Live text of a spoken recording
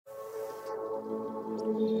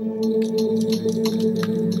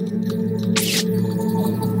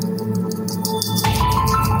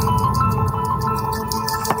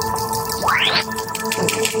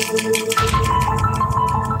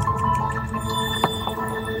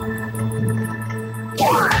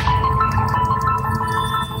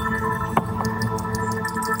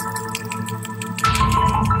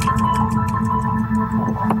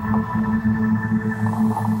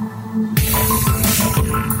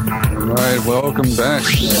Welcome back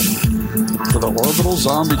to the Orbital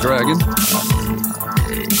Zombie Dragon,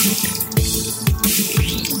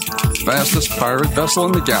 fastest pirate vessel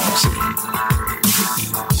in the galaxy.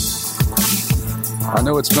 I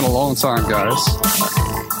know it's been a long time, guys.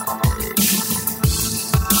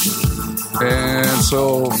 And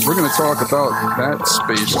so we're going to talk about that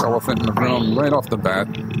space elephant in the room right off the bat.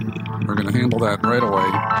 We're going to handle that right away.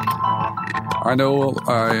 I know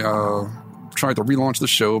I tried to relaunch the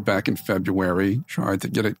show back in February, tried to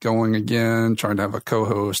get it going again, tried to have a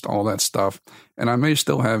co-host, all that stuff. And I may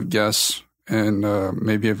still have guests and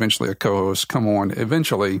maybe eventually a co-host come on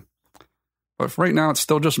eventually. But for right now, it's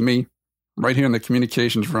still just me right here in the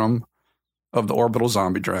communications room of the Orbital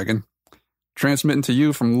Zombie Dragon, transmitting to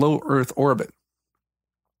you from low Earth orbit.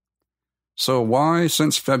 So why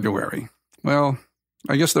since February? Well,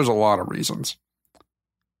 I guess there's a lot of reasons.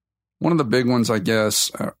 One of the big ones, I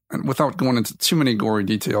guess, and without going into too many gory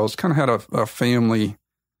details, kind of had a family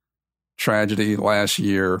tragedy last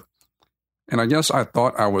year. And I guess I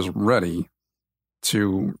thought I was ready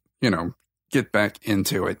to, get back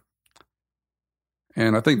into it.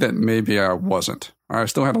 And I think that maybe I wasn't. I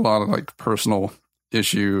still had a lot of personal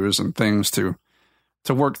issues and things to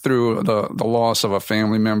work through the loss of a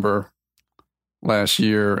family member last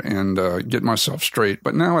year and get myself straight.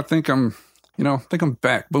 But now I think I'm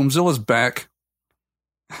back. Boomzilla's back.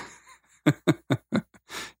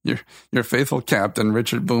 Your faithful captain,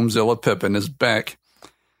 Richard Boomzilla Pippin, is back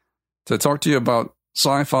to talk to you about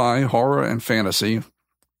sci-fi, horror, and fantasy,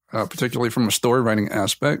 particularly from a story writing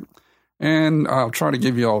aspect. And I'll try to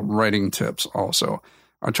give you all writing tips also.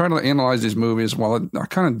 I try to analyze these movies while I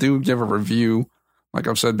kind of do give a review, like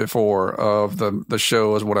I've said before, of the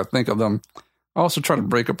shows, what I think of them. I also try to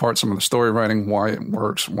break apart some of the story writing, why it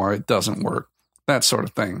works, why it doesn't work, that sort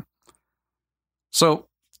of thing. So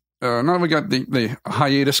now that we got the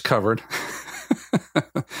hiatus covered,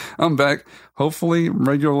 I'm back, hopefully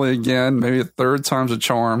regularly again, maybe a third time's a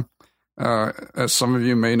charm. As some of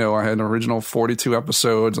you may know, I had an original 42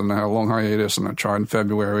 episodes and I had a long hiatus and I tried in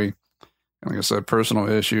February. And like I said, personal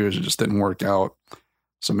issues, it just didn't work out.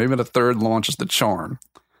 So maybe the third launch is the charm.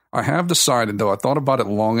 I have decided, though, I thought about it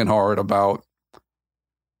long and hard about,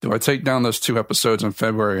 do I take down those 2 episodes in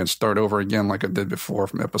February and start over again like I did before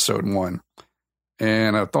from episode 1?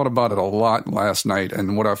 And I thought about it a lot last night.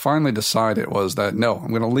 And what I finally decided was that, no, I'm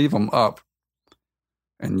going to leave them up.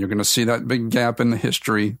 And you're going to see that big gap in the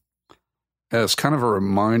history as kind of a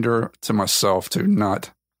reminder to myself to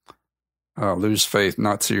not lose faith,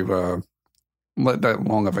 not to let that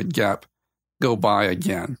long of a gap go by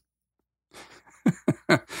again.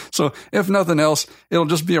 So if nothing else, it'll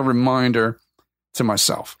just be a reminder to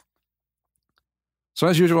myself. So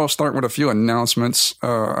as usual, I'll start with a few announcements.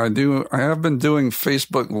 I have been doing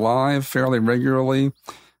Facebook Live fairly regularly.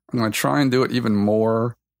 I'm going to try and do it even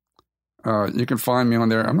more. You can find me on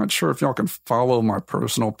there. I'm not sure if y'all can follow my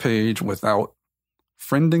personal page without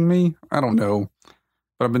friending me. I don't know.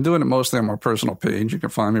 But I've been doing it mostly on my personal page. You can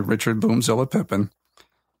find me, Richard Boomzilla Pippin.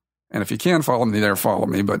 And if you can follow me there, follow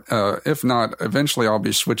me. But if not, eventually I'll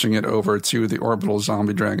be switching it over to the Orbital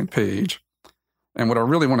Zombie Dragon page. And what I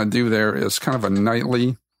really want to do there is kind of a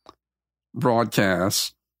nightly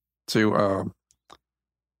broadcast to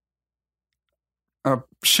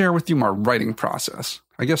share with you my writing process.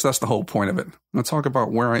 I guess that's the whole point of it. I'm going to talk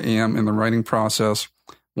about where I am in the writing process,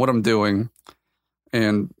 what I'm doing,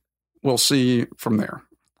 and we'll see from there.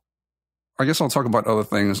 I guess I'll talk about other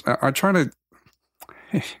things. I try to,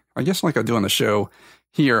 I guess like I do on the show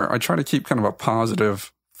here, I try to keep kind of a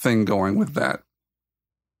positive thing going with that.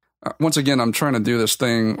 Once again, I'm trying to do this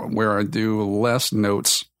thing where I do less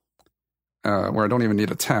notes, where I don't even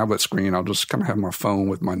need a tablet screen. I'll just kind of have my phone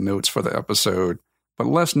with my notes for the episode. But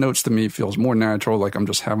less notes to me feels more natural, like I'm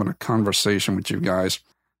just having a conversation with you guys.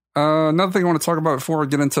 Another thing I want to talk about before I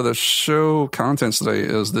get into the show contents today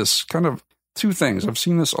is this kind of 2 things. I've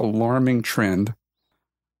seen this alarming trend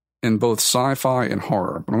in both sci-fi and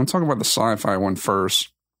horror. But I'm going to talk about the sci-fi one first.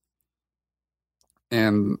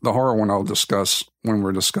 And the horror one I'll discuss when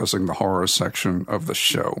we're discussing the horror section of the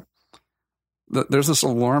show. There's this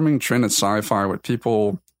alarming trend in sci-fi where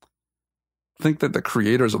people think that the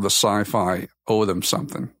creators of the sci-fi owe them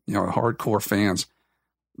something. You know, hardcore fans.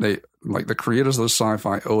 they, like the creators of the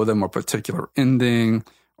sci-fi, owe them a particular ending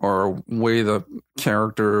or a way the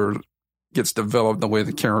character gets developed, the way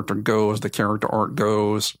the character goes, the character arc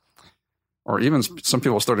goes, or even some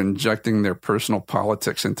people start injecting their personal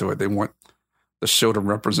politics into it. They want the show to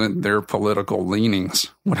represent their political leanings,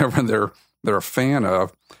 whatever they're a fan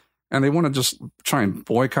of, and they want to just try and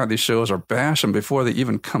boycott these shows or bash them before they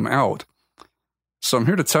even come out. So I'm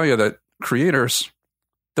here to tell you that creators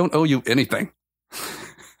don't owe you anything.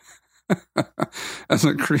 As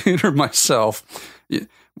a creator myself,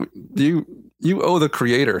 you owe the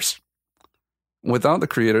creators. Without the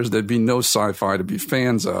creators, there'd be no sci-fi to be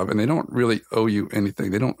fans of, and they don't really owe you anything.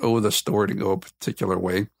 They don't owe the story to go a particular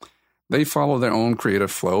way. They follow their own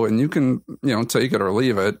creative flow, and you can, take it or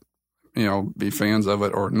leave it, be fans of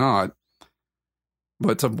it or not.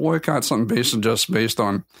 But to boycott something based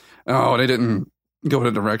on, oh, they didn't go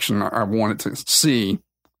the direction I wanted to see,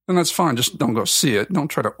 then that's fine. Just don't go see it. Don't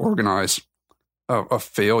try to organize a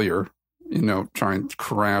failure, try and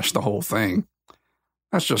crash the whole thing.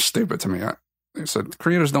 That's just stupid to me. They said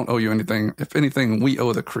creators don't owe you anything. If anything, we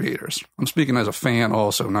owe the creators. I'm speaking as a fan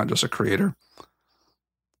also, not just a creator.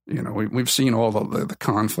 We've seen all the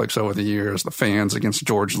conflicts over the years, the fans against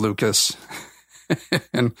George Lucas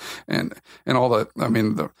and all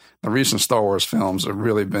the recent Star Wars films have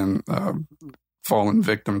really been fallen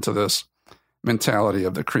victim to this mentality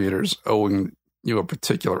of the creators owing you a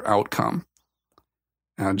particular outcome.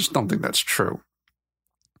 And I just don't think that's true.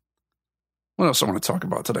 What else I want to talk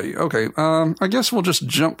about today? Okay, I guess we'll just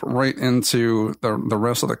jump right into the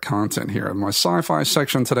rest of the content here. In my sci-fi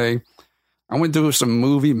section today, I went to do some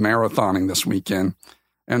movie marathoning this weekend.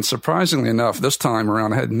 And surprisingly enough, this time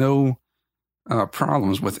around, I had no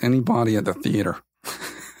problems with anybody at the theater.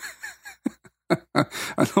 I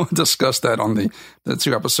know I discussed that on the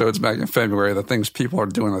 2 episodes back in February, the things people are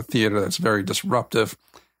doing in the theater that's very disruptive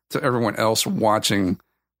to everyone else watching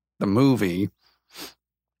the movie.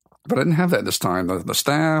 But I didn't have that this time. The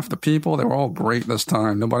staff, the people, they were all great this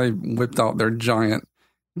time. Nobody whipped out their giant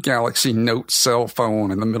Galaxy Note cell phone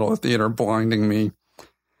in the middle of the theater blinding me.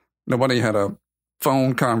 Nobody had a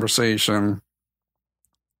phone conversation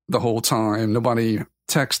the whole time. Nobody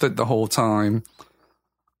texted the whole time.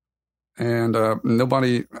 And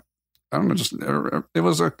nobody, I don't know, it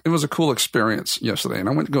was a cool experience yesterday. And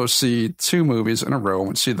I went to go see 2 movies in a row. I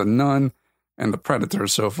went to see The Nun and The Predator.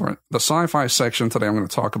 So for the sci-fi section today, I'm going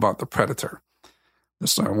to talk about The Predator.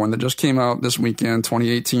 This one that just came out this weekend,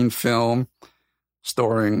 2018 film,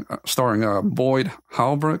 starring Boyd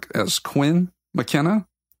Holbrook as Quinn McKenna.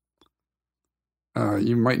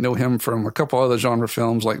 You might know him from a couple other genre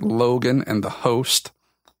films like Logan and The Host.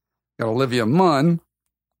 Got Olivia Munn.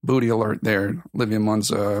 Booty alert there. Olivia Munn's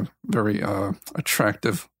a very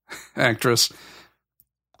attractive actress.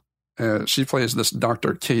 She plays this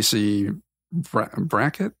Dr. Casey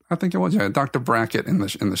Brackett, I think it was. Yeah, Dr. Brackett in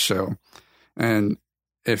the show. And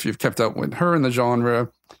if you've kept up with her in the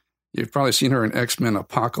genre, you've probably seen her in X-Men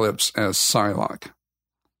Apocalypse as Psylocke.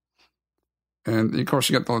 And, of course,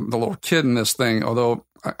 you got the little kid in this thing, although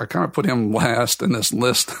I kind of put him last in this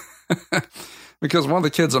list because while the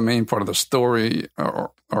kid's a main part of the story,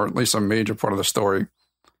 or at least a major part of the story,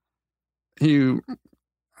 I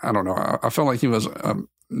don't know, I felt like he was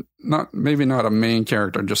maybe not a main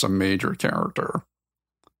character, just a major character.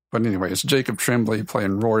 But anyway, it's Jacob Tremblay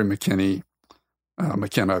playing Rory McKenna,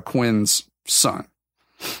 Quinn's son.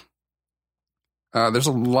 There's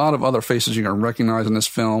a lot of other faces you're going to recognize in this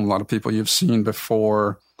film. A lot of people you've seen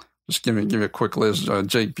before. Just give you a quick list.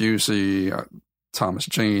 Jake Busey, Thomas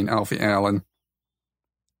Jane, Alfie Allen.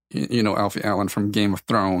 You know Alfie Allen from Game of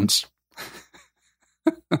Thrones.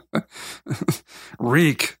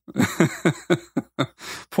 Reek.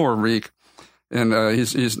 Poor Reek. And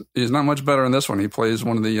he's not much better in this one. He plays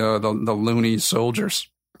one of the loony soldiers.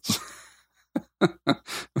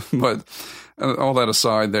 But all that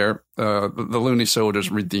aside there, the loony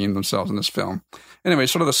soldiers redeem themselves in this film. Anyway,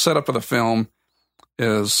 sort of the setup of the film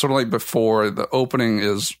is sort of like before. The opening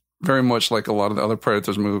is very much like a lot of the other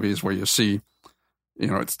Predators movies where you see,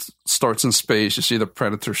 it starts in space. You see the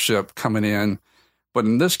Predator ship coming in. But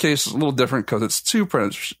in this case, it's a little different because it's 2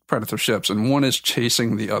 Predator ships, and one is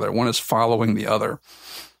chasing the other. One is following the other.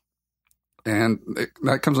 And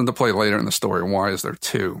that comes into play later in the story. Why is there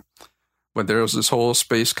 2? But there's this whole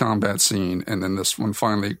space combat scene, and then this one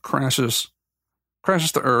finally crashes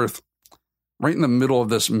to Earth right in the middle of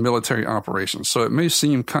this military operation. So it may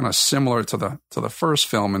seem kind of similar to the first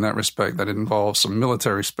film in that respect, that it involves some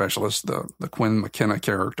military specialists, the Quinn McKenna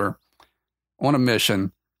character, on a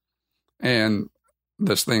mission, and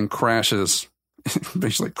this thing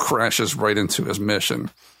basically crashes right into his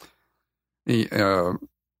mission.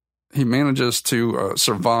 he manages to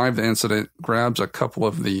survive the incident, grabs a couple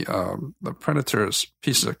of the Predator's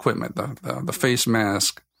pieces of equipment, the face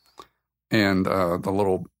mask and the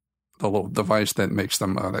little device that makes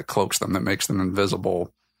them that cloaks them, that makes them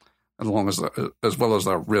invisible, as well as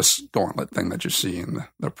the wrist gauntlet thing that you see in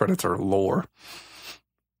the Predator lore.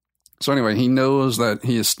 So anyway, he knows that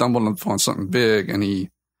he has stumbled upon something big, and he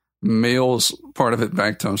mails part of it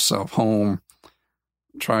back to himself home.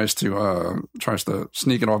 Tries to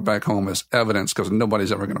sneak it off back home as evidence because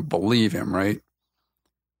nobody's ever going to believe him, right?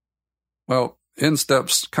 Well, in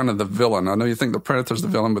steps kind of the villain. I know you think the Predator's the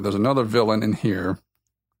villain, but there's another villain in here.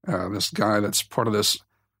 This guy that's part of this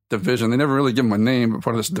division. They never really give him a name, but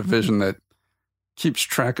part of this division that keeps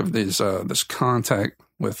track of these this contact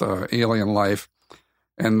with alien life,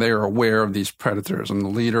 and they're aware of these predators. And the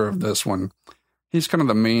leader of this one, he's kind of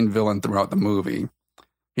the main villain throughout the movie.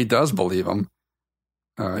 He does believe him.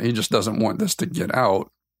 He just doesn't want this to get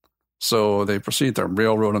out. So they proceed to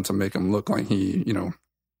railroad him to make him look like he,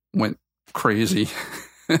 went crazy,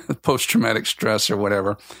 post-traumatic stress or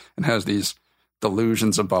whatever, and has these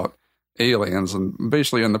delusions about aliens, and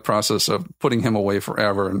basically in the process of putting him away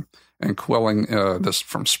forever and quelling this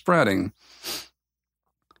from spreading.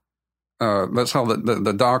 That's how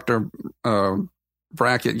the doctor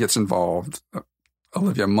Brackett gets involved.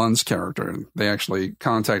 Olivia Munn's character. They actually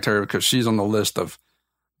contact her because she's on the list of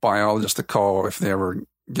biologists to call if they ever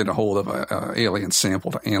get a hold of an alien sample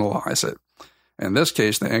to analyze it. In this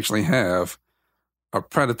case, they actually have a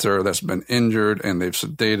predator that's been injured, and they've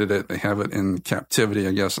sedated it. They have it in captivity,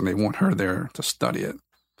 I guess, and they want her there to study it.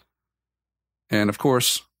 And of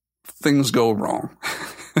course, things go wrong.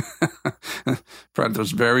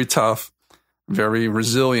 Predator's very tough, very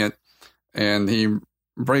resilient, and he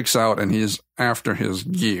breaks out, and he's after his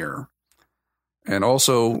gear. And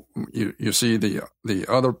also, you see the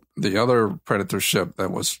other Predator ship that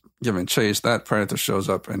was given chase. That Predator shows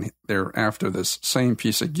up, and they're after this same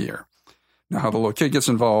piece of gear. Now, how the little kid gets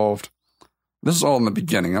involved, this is all in the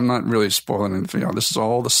beginning. I'm not really spoiling anything. This is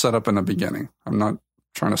all the setup in the beginning. I'm not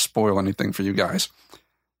trying to spoil anything for you guys.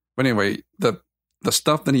 But anyway, the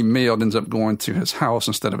stuff that he mailed ends up going to his house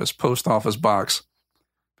instead of his post office box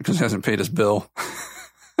because he hasn't paid his bill.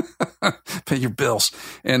 Pay your bills.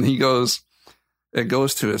 And it goes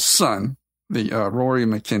to his son, the Rory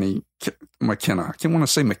McKenna. I can't want to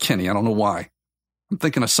say McKinney. I don't know why. I'm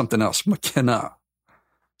thinking of something else. McKenna.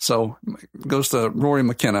 So it goes to Rory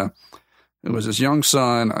McKenna. It was his young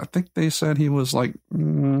son. I think they said he was like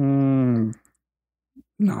 9?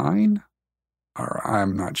 Or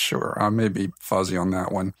I'm not sure. I may be fuzzy on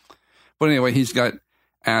that one. But anyway, he's got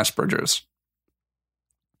Asperger's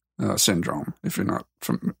syndrome. If you're not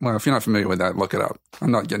familiar with that, look it up. I'm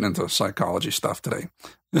not getting into psychology stuff today.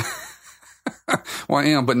 Well, I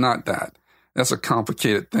am, but not that. That's a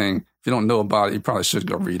complicated thing. If you don't know about it, you probably should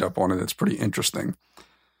go read up on it. It's pretty interesting.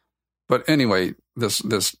 But anyway, this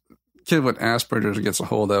kid with Asperger's gets a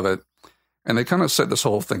hold of it, and they kind of set this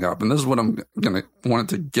whole thing up. And this is what I'm going to want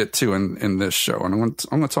to get to in this show. And I'm going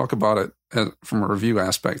to talk about it from a review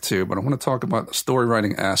aspect too, but I want to talk about the story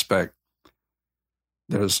writing aspect.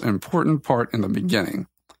 There's an important part in the beginning.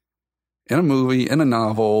 In a movie, in a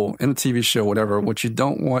novel, in a TV show, whatever, what you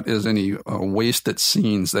don't want is any wasted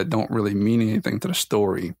scenes that don't really mean anything to the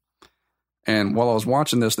story. And while I was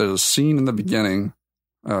watching this, there's a scene in the beginning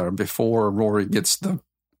before Rory gets the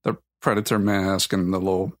Predator mask and the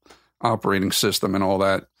little operating system and all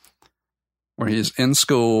that, where he's in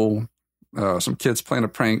school, some kids playing a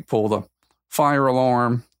prank, pull the fire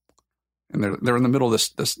alarm, and they're in the middle of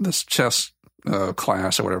this chess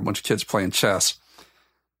class or whatever, a bunch of kids playing chess,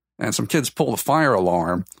 and some kids pull the fire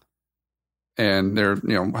alarm, and they're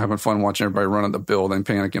having fun watching everybody run at the building,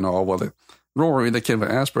 panicking all. Well, Rory, the kid with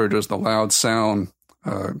Asperger's, the loud sound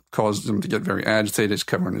causes him to get very agitated. He's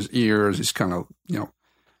covering his ears. He's kind of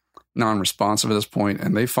non-responsive at this point,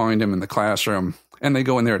 and they find him in the classroom, and they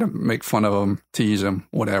go in there to make fun of him, tease him,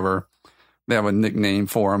 whatever. They have a nickname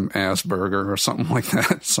for him, Asperger or something like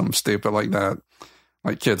that, something stupid like that,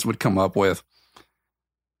 like kids would come up with.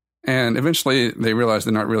 And eventually they realize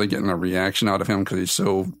they're not really getting a reaction out of him because he's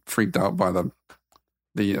so freaked out by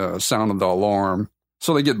the sound of the alarm.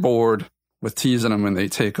 So they get bored with teasing him and they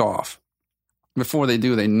take off. Before they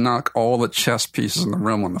do, they knock all the chess pieces in the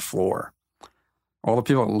room on the floor. All the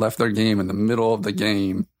people that left their game in the middle of the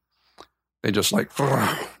game, they just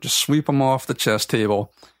sweep them off the chess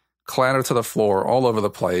table, clatter to the floor all over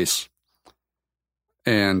the place.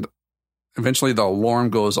 And eventually the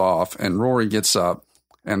alarm goes off and Rory gets up.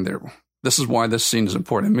 And this is why this scene is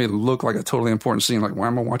important. It may look like a totally important scene. Like, why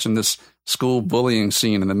am I watching this school bullying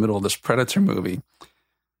scene in the middle of this Predator movie?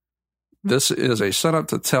 this is a setup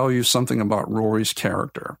to tell you something about Rory's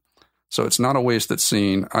character. So it's not a wasted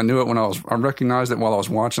scene. I knew it I recognized it while I was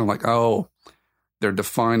watching. I'm like, oh, they're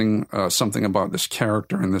defining something about this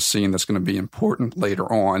character in this scene that's going to be important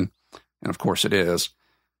later on. And of course it is.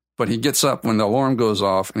 But he gets up when the alarm goes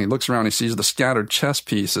off and he looks around, he sees the scattered chess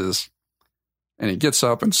pieces, and he gets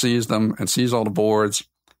up and sees them and sees all the boards.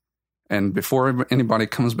 And before anybody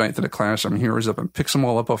comes back to the classroom, he hurries up and picks them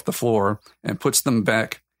all up off the floor and puts them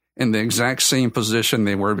back in the exact same position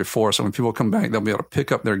they were before. So when people come back, they'll be able to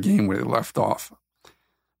pick up their game where they left off.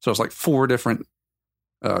 So it's like 4 different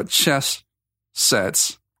chess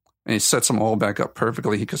sets, and he sets them all back up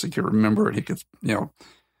perfectly because he could remember it. He could,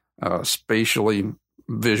 spatially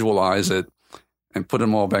visualize it and put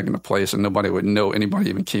them all back into place, and nobody would know anybody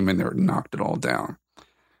even came in there and knocked it all down.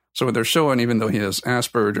 So what they're showing, even though he has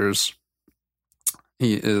Asperger's,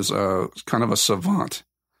 he is kind of a savant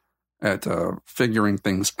at figuring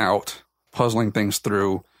things out, puzzling things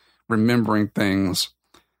through, remembering things,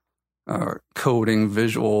 coding,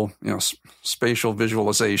 visual, spatial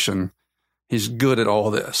visualization. He's good at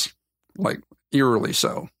all this, like eerily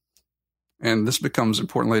so. And this becomes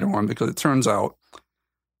important later on because it turns out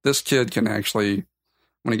this kid can actually,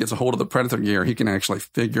 when he gets a hold of the Predator gear, he can actually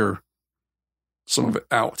figure some of it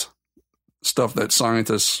out. Stuff that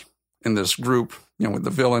scientists in this group, with the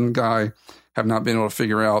villain guy, have not been able to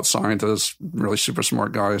figure out. Scientists, really super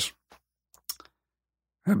smart guys,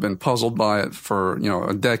 have been puzzled by it for,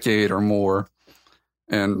 a decade or more.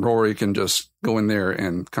 And Rory can just go in there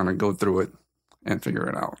and kind of go through it and figure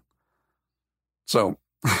it out. So,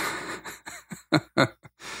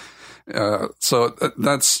 so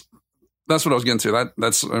that's what I was getting to.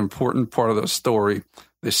 That's an important part of the story.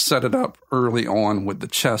 They set it up early on with the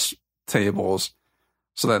chess tables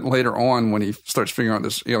so that later on when he starts figuring out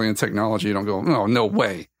this alien technology, you don't go, oh, no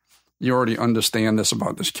way. You already understand this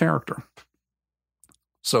about this character.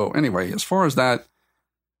 So anyway, as far as that,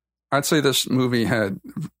 I'd say this movie had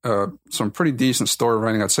some pretty decent story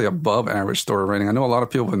writing. I'd say above average story writing. I know a lot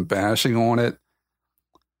of people have been bashing on it.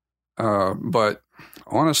 But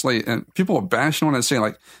honestly, and people are bashing on it saying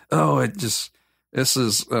like, oh, this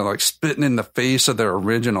is like spitting in the face of their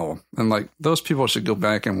original. And like those people should go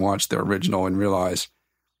back and watch their original and realize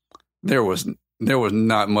there was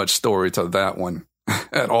not much story to that one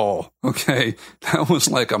at all. Okay. That was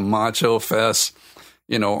like a macho fest,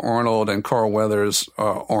 Arnold and Carl Weathers,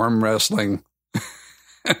 arm wrestling.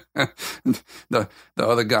 the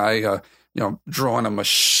other guy, drawing a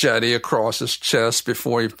machete across his chest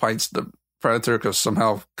before he fights the Predator because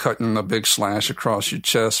somehow cutting a big slash across your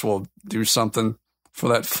chest will do something for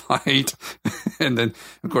that fight. And then,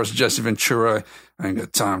 of course, Jesse Ventura, I ain't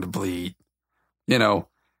got time to bleed.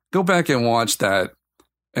 Go back and watch that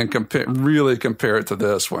and really compare it to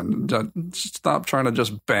this one. Stop trying to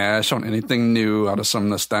just bash on anything new out of some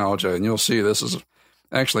nostalgia, and you'll see this is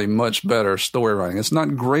actually much better story writing. It's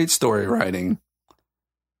not great story writing,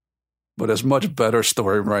 but it's much better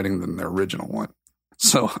story writing than the original one.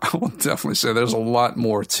 So I will definitely say there's a lot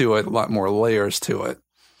more to it, a lot more layers to it.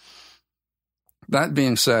 That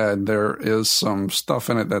being said, there is some stuff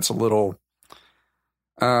in it that's a little...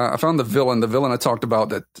 I found the villain I talked about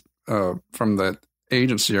that from that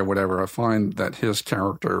agency or whatever, I find that his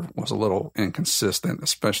character was a little inconsistent,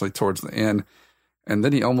 especially towards the end. And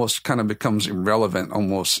then he almost kind of becomes irrelevant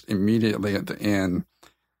almost immediately at the end.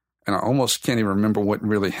 And I almost can't even remember what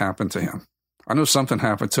really happened to him. I know something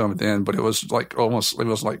happened to him at the end, but it was like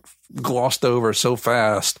glossed over so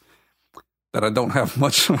fast that I don't have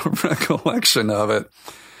much of a recollection of it.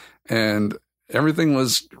 And everything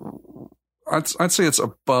was, I'd say it's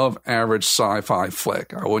above average sci-fi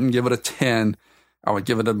flick. I wouldn't give it a 10. I would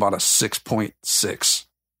give it about a 6.6,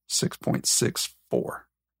 6.64.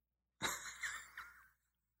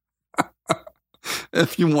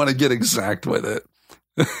 If you want to get exact with it.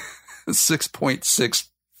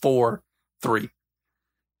 6.643.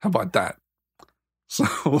 How about that?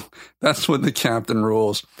 So that's what the captain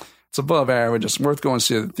rules. It's above average. It's worth going to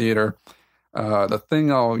see at the theater. The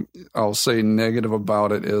thing I'll say negative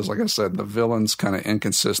about it is, like I said, the villain's kind of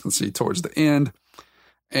inconsistency towards the end.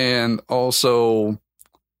 And also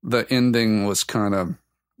the ending was kind of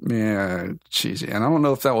cheesy. And I don't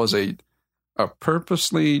know if that was a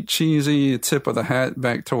purposely cheesy tip of the hat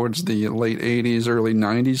back towards the late 80s, early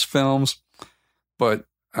 90s films. But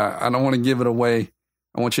I don't want to give it away.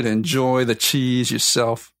 I want you to enjoy the cheese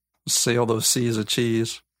yourself. Sail those seas of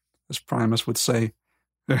cheese, as Primus would say.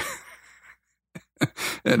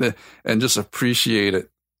 and just appreciate it.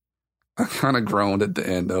 I kind of groaned at the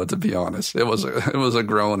end, though, to be honest. It was a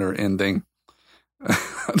groaner ending.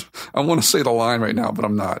 I want to say the line right now, but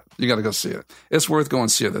I'm not. You got to go see it. It's worth going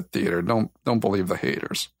to see at the theater. Don't believe the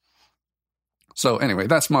haters. So anyway,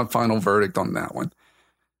 that's my final verdict on that one.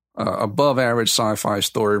 Above average sci-fi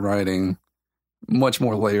story writing, much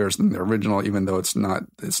more layers than the original, even though it's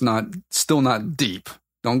still not deep.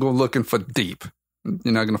 Don't go looking for deep.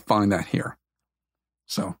 You're not going to find that here.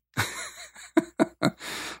 So,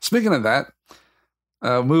 speaking of that,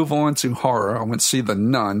 move on to horror. I went to see The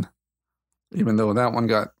Nun, even though that one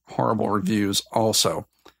got horrible reviews also.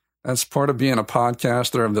 That's part of being a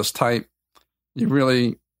podcaster of this type. You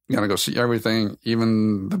really got to go see everything,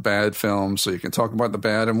 even the bad films, so you can talk about the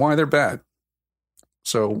bad and why they're bad.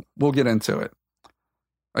 So we'll get into it.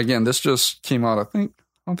 Again, this just came out, I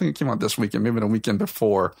don't think it came out this weekend, maybe the weekend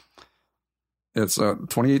before. It's a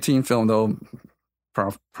 2018 film, though,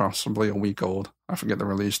 possibly a week old. I forget the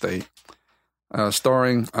release date.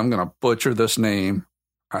 Starring, I'm going to butcher this name.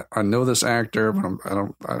 I know this actor, but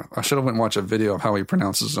I should have went and watched a video of how he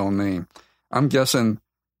pronounces his own name. I'm guessing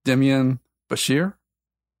Demian Bashir.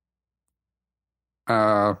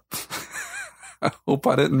 I hope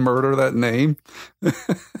I didn't murder that name.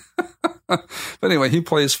 But anyway, he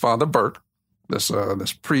plays Father Burke,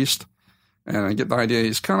 this priest, and I get the idea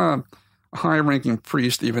he's kind of a high-ranking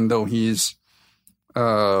priest, even though he's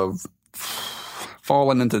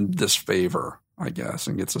fallen into disfavor, I guess,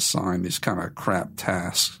 and gets assigned these kind of crap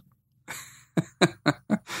tasks.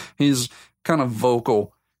 He's kind of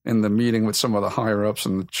vocal in the meeting with some of the higher-ups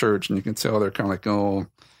in the church, and you can tell they're kind of like, oh,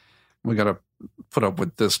 we got to put up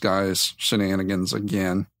with this guy's shenanigans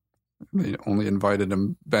again. They only invited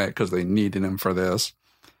him back because they needed him for this.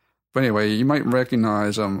 But anyway, you might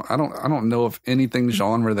recognize him. I don't know of anything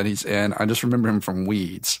genre that he's in. I just remember him from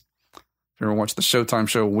Weeds. If you ever watched the Showtime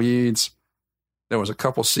show Weeds, there was a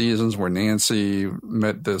couple seasons where Nancy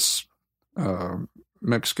met this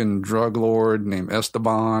Mexican drug lord named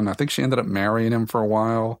Esteban. I think she ended up marrying him for a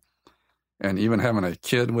while and even having a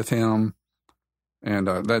kid with him. And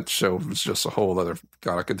that show was just a whole other...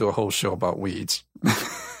 God, I could do a whole show about Weeds.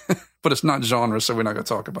 But it's not genre, so we're not going to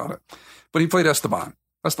talk about it. But he played Esteban.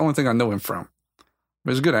 That's the only thing I know him from.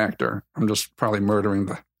 But he's a good actor. I'm just probably murdering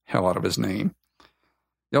the hell out of his name.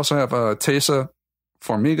 You also have Taissa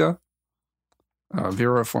Farmiga,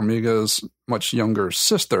 Vera Farmiga's much younger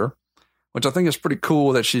sister, which I think is pretty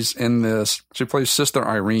cool that she's in this. She plays Sister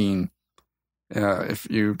Irene. If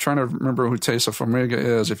you're trying to remember who Taissa Farmiga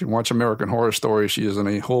is, if you watch American Horror Story, she is in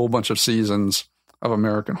a whole bunch of seasons of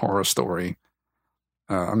American Horror Story.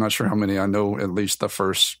 I'm not sure how many. I know at least the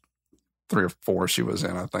first 3 or 4 she was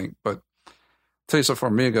in, I think. But Taissa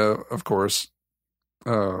Farmiga, of course,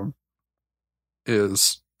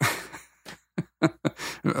 is,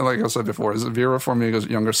 like I said before, is Vera Farmiga's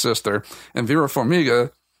younger sister. And Vera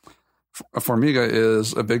Farmiga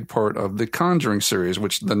is a big part of the Conjuring series,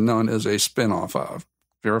 which The Nun is a spinoff of.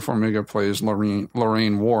 Vera Farmiga plays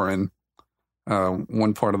Lorraine Warren,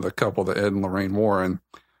 one part of the couple, the Ed and Lorraine Warren,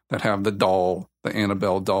 that have the doll, the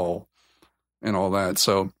Annabelle doll, and all that.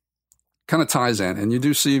 So kind of ties in. And you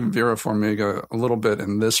do see Vera Farmiga a little bit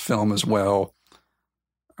in this film as well,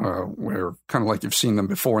 where kind of like you've seen them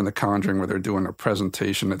before in The Conjuring, where they're doing a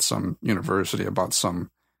presentation at some university about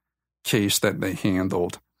some case that they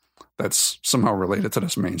handled that's somehow related to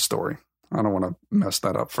this main story. I don't want to mess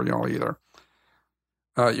that up for y'all either.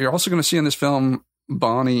 You're also going to see in this film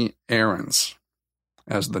Bonnie Aarons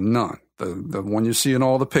as the nun, the one you see in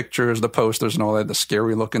all the pictures, the posters and all that, the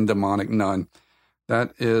scary-looking demonic nun.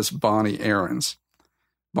 That is Bonnie Aarons.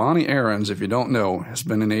 Bonnie Aarons, if you don't know, has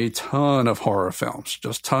been in a ton of horror films,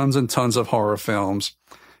 just tons and tons of horror films.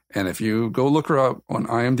 And if you go look her up on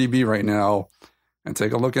IMDb right now and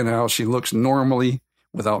take a look at how she looks normally,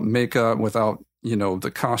 without makeup, without,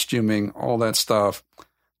 the costuming, all that stuff,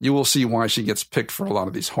 you will see why she gets picked for a lot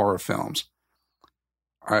of these horror films.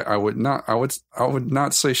 I would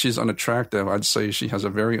not say she's unattractive. I'd say she has a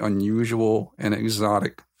very unusual and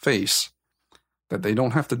exotic face that they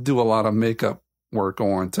don't have to do a lot of makeup work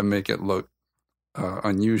on to make it look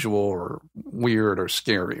unusual or weird or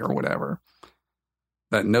scary or whatever.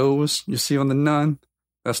 That nose you see on the nun,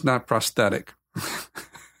 that's not prosthetic.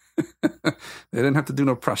 They didn't have to do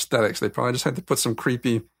no prosthetics. They probably just had to put some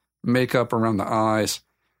creepy makeup around the eyes,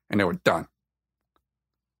 and they were done.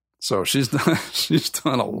 So she's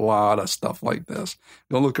done a lot of stuff like this.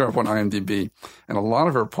 Go look her up on IMDb. And a lot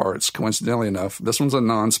of her parts, coincidentally enough, this one's a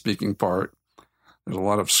non-speaking part. There's a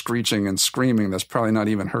lot of screeching and screaming. That's probably not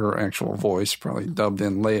even her actual voice, probably dubbed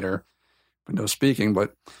in later. But no speaking.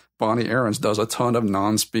 But Bonnie Aarons does a ton of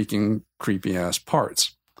non-speaking, creepy-ass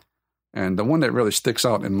parts. And the one that really sticks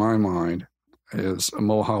out in my mind is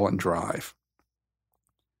Mulholland Drive.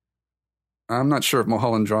 I'm not sure if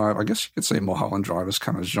Mulholland Drive, I guess you could say Mulholland Drive is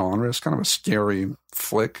kind of genre. It's kind of a scary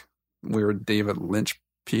flick, weird David Lynch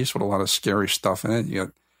piece with a lot of scary stuff in it.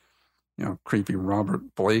 You got, creepy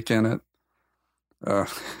Robert Blake in it.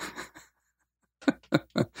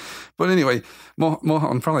 But anyway,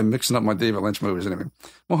 I'm probably mixing up my David Lynch movies anyway.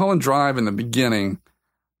 Mulholland Drive, in the beginning,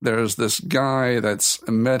 there's this guy that's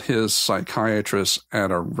met his psychiatrist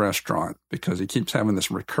at a restaurant because he keeps having this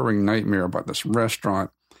recurring nightmare about this restaurant,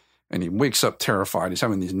 and he wakes up terrified. He's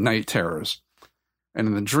having these night terrors. And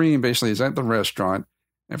in the dream, basically, he's at the restaurant,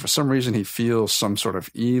 and for some reason, he feels some sort of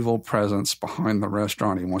evil presence behind the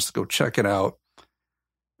restaurant. He wants to go check it out.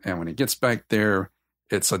 And when he gets back there,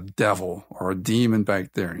 it's a devil or a demon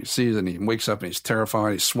back there. And he sees it, and he wakes up, and he's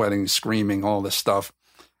terrified. He's sweating, screaming, all this stuff.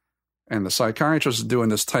 And the psychiatrist is doing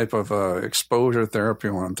this type of exposure therapy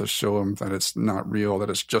on him to show him that it's not real, that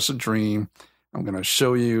it's just a dream. I'm going to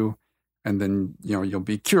show you, and then, you'll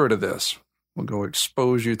be cured of this. We'll go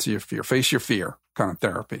expose you to your fear, face your fear kind of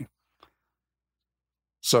therapy.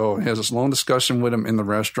 So he has this long discussion with him in the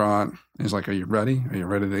restaurant. He's like, are you ready? Are you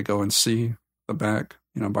ready to go and see the back,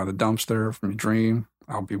 by the dumpster from your dream?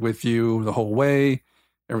 I'll be with you the whole way.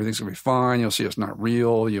 Everything's going to be fine. You'll see it's not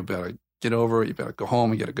real. You better get over it. You better go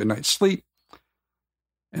home and get a good night's sleep.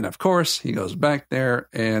 And of course, he goes back there,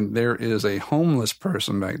 and there is a homeless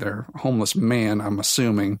person back there, a homeless man, I'm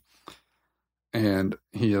assuming. And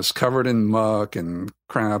he is covered in muck and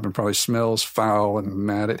crap and probably smells foul and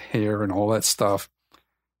matted hair and all that stuff.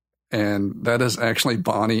 And that is actually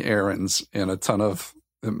Bonnie Aarons in a ton of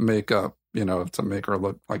makeup, to make her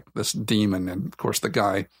look like this demon. And of course, the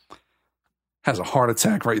guy has a heart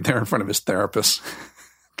attack right there in front of his therapist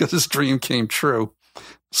because his dream came true.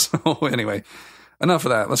 So anyway, enough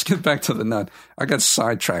of that. Let's get back to The Nun. I got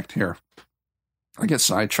sidetracked here. I get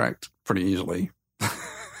sidetracked pretty easily.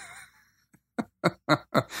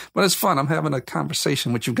 But it's fun. I'm having a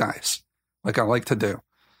conversation with you guys like I like to do.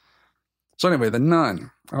 So anyway, The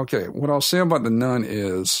Nun. Okay, what I'll say about The Nun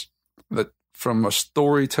is that from a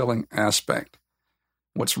storytelling aspect,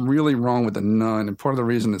 what's really wrong with The Nun, and part of the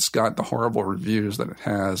reason it's got the horrible reviews that it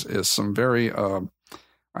has, is some very,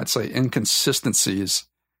 I'd say, inconsistencies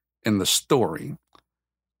in the story.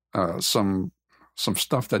 Some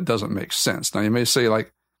stuff that doesn't make sense. Now, you may say,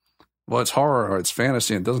 like, well, it's horror or it's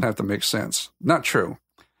fantasy, and it doesn't have to make sense. Not true.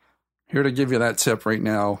 Here to give you that tip right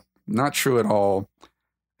now. Not true at all.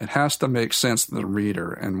 It has to make sense to the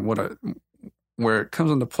reader, and where it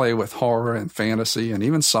comes into play with horror and fantasy and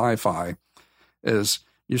even sci-fi is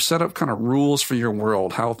you set up kind of rules for your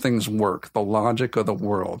world, how things work, the logic of the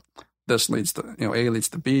world. This leads to, A leads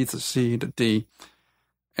to B, to C, to D.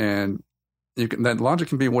 And that logic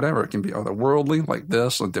can be whatever. It can be otherworldly, like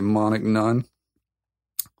this, a demonic nun.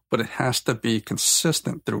 But it has to be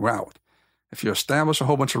consistent throughout. If you establish a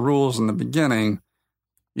whole bunch of rules in the beginning,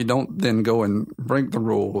 you don't then go and break the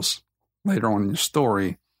rules later on in your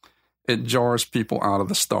story. It jars people out of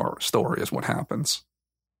the story is what happens.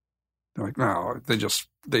 They're like, no,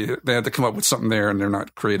 they had to come up with something there, and they're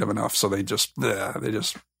not creative enough, so they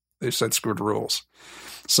said screw the rules.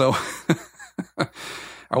 So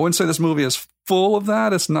I wouldn't say this movie is full of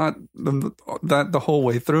that. It's not that the whole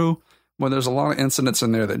way through, but there's a lot of incidents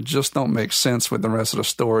in there that just don't make sense with the rest of the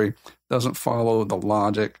story. Doesn't follow the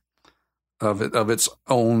logic of its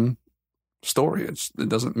own story. It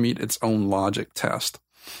doesn't meet its own logic test.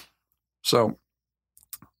 So,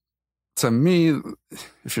 to me,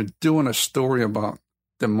 if you're doing a story about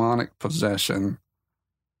demonic possession,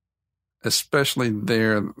 especially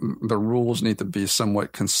there, the rules need to be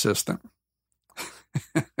somewhat consistent.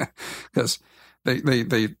 Because they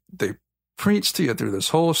preach to you through this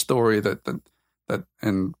whole story that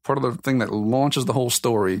and part of the thing that launches the whole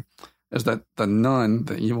story is that the nun,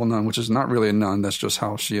 the evil nun, which is not really a nun, that's just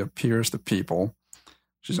how she appears to people.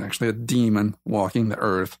 She's actually a demon walking the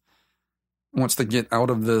earth. Wants to get out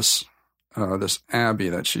of this abbey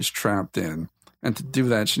that she's trapped in. And to do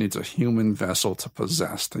that, she needs a human vessel to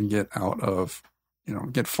possess, to get out of,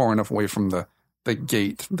 get far enough away from the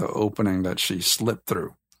gate, the opening that she slipped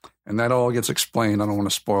through. And that all gets explained. I don't want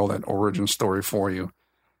to spoil that origin story for you,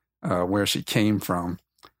 where she came from.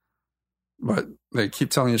 But they keep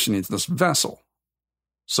telling you she needs this vessel.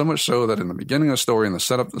 So much so that in the beginning of the story, in the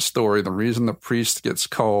setup of the story, the reason the priest gets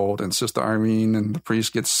called and Sister Irene and the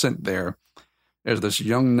priest gets sent there is this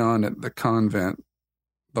young nun at the convent,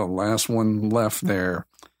 the last one left there,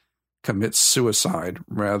 commits suicide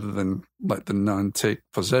rather than let the nun take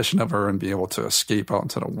possession of her and be able to escape out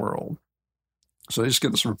into the world. So they just get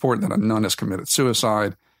this report that a nun has committed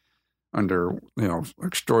suicide under,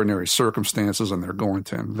 extraordinary circumstances, and they're going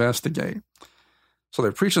to investigate. So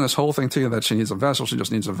they're preaching this whole thing to you that she needs a vessel. She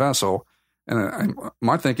just needs a vessel. And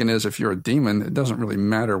my thinking is, if you're a demon, it doesn't really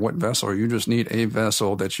matter what vessel. You just need a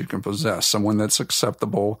vessel that you can possess, someone that's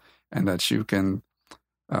acceptable and that you can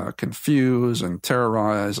confuse and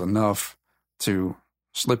terrorize enough to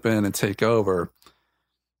slip in and take over.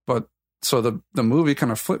 But so the movie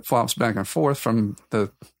kind of flip-flops back and forth from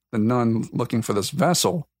the nun looking for this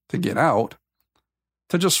vessel to get out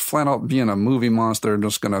to just flat out being a movie monster,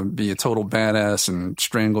 just going to be a total badass and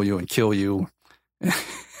strangle you and kill you.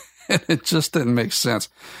 It just didn't make sense.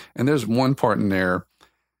 And there's one part in there,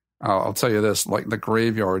 I'll tell you this, like the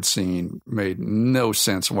graveyard scene made no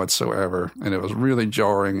sense whatsoever. And it was really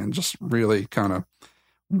jarring and just really kind of,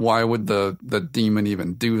 why would the demon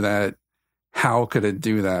even do that? How could it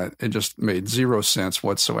do that? It just made zero sense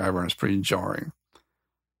whatsoever, and it's pretty jarring.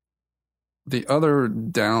 The other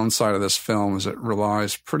downside of this film is it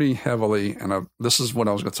relies pretty heavily, and this is what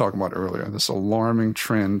I was going to talk about earlier, this alarming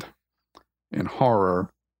trend in horror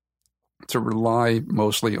to rely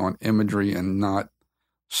mostly on imagery and not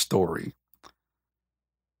story.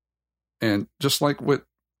 And just like with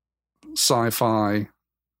sci-fi,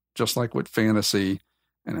 just like with fantasy,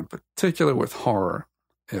 and in particular with horror,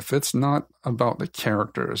 if it's not about the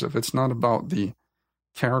characters, if it's not about the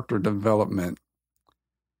character development,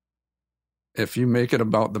 if you make it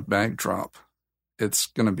about the backdrop, it's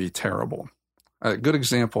going to be terrible. A good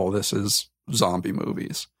example of this is zombie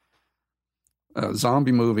movies.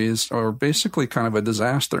 Zombie movies are basically kind of a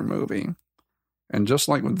disaster movie. And just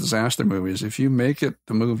like with disaster movies, if you make it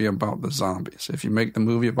the movie about the zombies, if you make the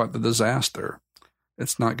movie about the disaster,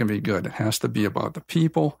 it's not going to be good. It has to be about the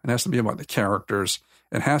people. It has to be about the characters.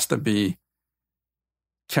 It has to be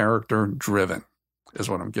character driven, is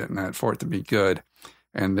what I'm getting at, for it to be good.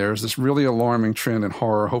 And there's this really alarming trend in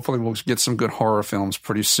horror. Hopefully we'll get some good horror films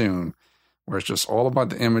pretty soon, where it's just all about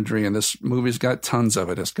the imagery. And this movie's got tons of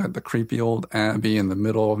it. It's got the creepy old abbey in the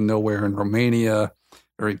middle of nowhere in Romania,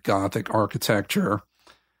 very gothic architecture.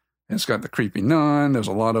 It's got the creepy nun. There's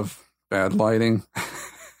a lot of bad lighting,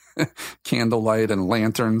 candlelight and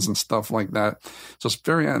lanterns and stuff like that. So it's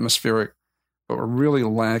very atmospheric, but we're really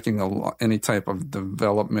lacking any type of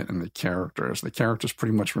development in the characters. The characters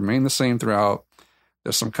pretty much remain the same throughout.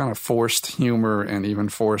 There's some kind of forced humor and even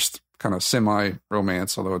forced kind of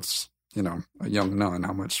semi-romance, although it's, a young nun.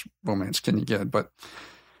 How much romance can you get? But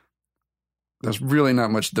there's really not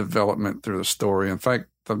much development through the story. In fact,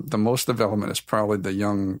 the most development is probably the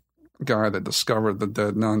young guy that discovered the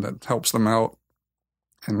dead nun that helps them out.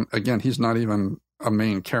 And again, he's not even a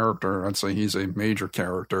main character. I'd say he's a major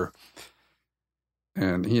character.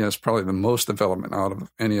 And he has probably the most development out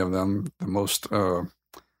of any of them, the most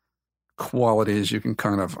qualities you can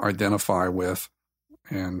kind of identify with.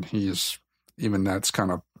 And that's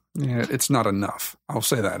kind of, it's not enough. I'll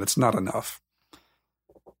say that. It's not enough.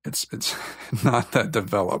 It's not that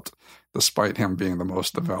developed, despite him being the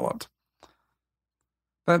most developed.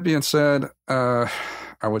 That being said, I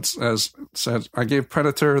gave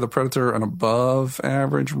the Predator an above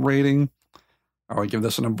average rating. I would give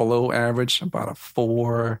this an below average, about a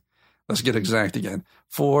 4. Let's get exact again.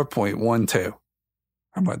 4.12.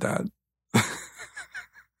 How about that?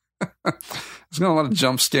 There's not a lot of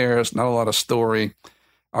jump scares, not a lot of story.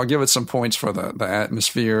 I'll give it some points for the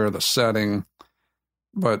atmosphere, the setting,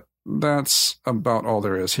 but that's about all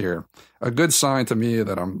there is here. A good sign to me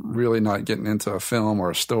that I'm really not getting into a film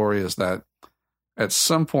or a story is that at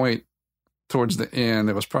some point towards the end,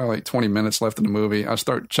 there was probably like 20 minutes left in the movie, I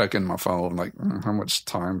start checking my phone, like, how much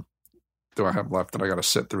time do I have left that I got to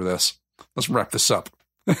sit through this? Let's wrap this up.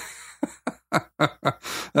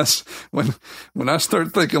 That's when I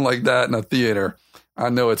start thinking like that in a theater, I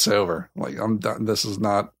know it's over. Like, I'm done. This is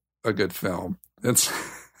not a good film. It's,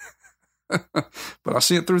 but I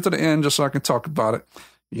see it through to the end just so I can talk about it.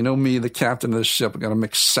 You know me, the captain of this ship, I got to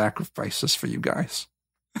make sacrifices for you guys.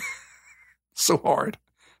 So hard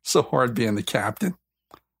being the captain.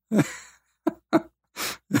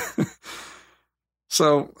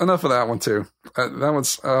 So enough of that one too. That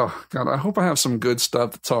one's, oh God, I hope I have some good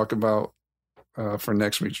stuff to talk about for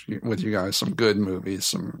next week with you guys. Some good movies,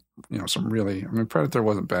 some really, Predator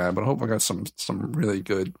wasn't bad, but I hope I got some really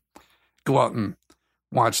good, go out and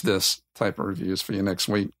watch this type of reviews for you next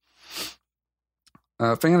week.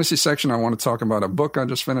 Fantasy section, I want to talk about a book I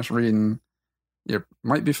just finished reading. You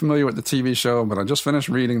might be familiar with the TV show, but I just finished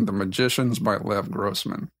reading The Magicians by Lev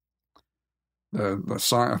Grossman. I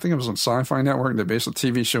think it was on Sci-Fi Network. They based a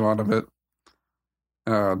TV show out of it.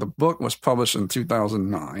 The book was published in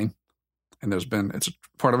 2009, and it's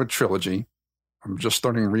part of a trilogy. I'm just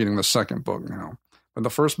starting reading the second book now. But the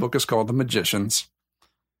first book is called The Magicians.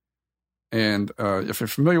 And if you're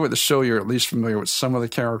familiar with the show, you're at least familiar with some of the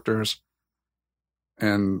characters.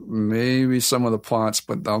 and maybe some of the plots,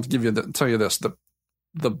 but I'll tell you this,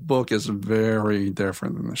 the book is very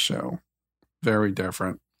different than the show. Very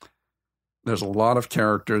different. There's a lot of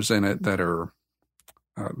characters in it that are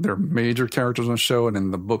they're major characters on the show, and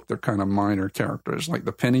in the book they're kind of minor characters. Like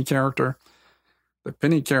the Penny character. The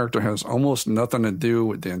Penny character has almost nothing to do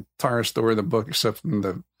with the entire story of the book, except in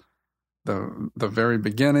the very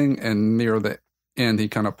beginning, and near the end he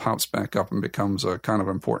kind of pops back up and becomes a kind of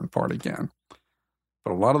important part again.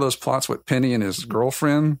 But a lot of those plots with Penny and his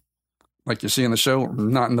girlfriend, like you see in the show, are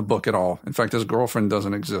not in the book at all. In fact, his girlfriend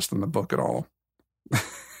doesn't exist in the book at all.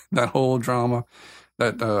 That whole drama,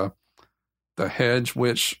 that the hedge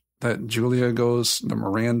witch that Julia goes, the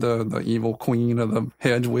Miranda, the evil queen of the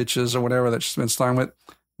hedge witches or whatever that she spends time with,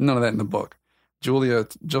 none of that in the book. Julia,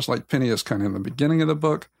 just like Penny, is kind of in the beginning of the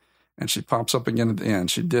book, and she pops up again at the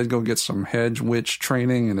end. She did go get some hedge witch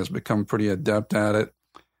training and has become pretty adept at it,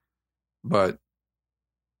 but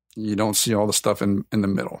you don't see all the stuff in the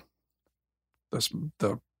middle.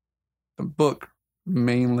 The book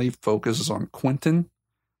mainly focuses on Quentin,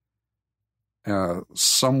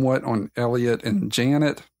 somewhat on Elliot and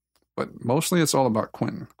Janet, but mostly it's all about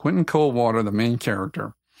Quentin. Quentin Coldwater, the main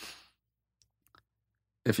character.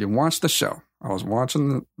 If you watch the show, I was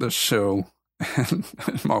watching the show, and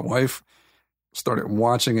my wife started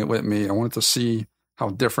watching it with me. I wanted to see how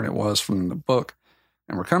different it was from the book,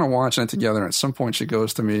 and we're kind of watching it together. And at some point, she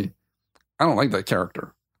goes to me, "I don't like that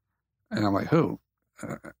character," and I'm like, "Who?"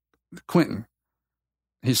 Quentin.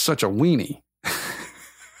 He's such a weenie.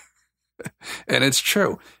 And it's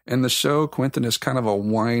true. In the show, Quentin is kind of a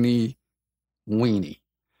whiny weenie.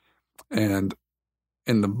 And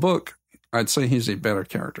in the book, I'd say he's a better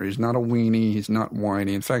character. He's not a weenie. He's not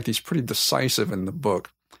whiny. In fact, he's pretty decisive in the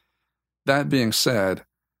book. That being said,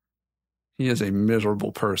 he is a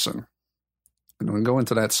miserable person. And we'll go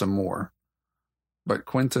into that some more. But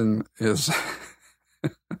Quentin is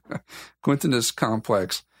Quentin is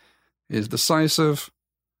complex. He's decisive,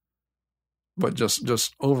 but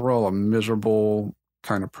just overall a miserable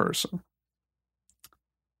kind of person.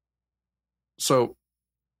 So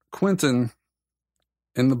Quentin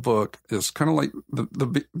in the book is kind of like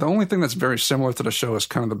the only thing that's very similar to the show is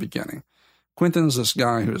kind of the beginning. Quentin's this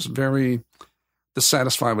guy who's very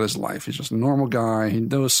dissatisfied with his life. He's just a normal guy. He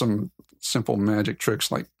knows some simple magic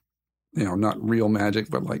tricks, like, not real magic,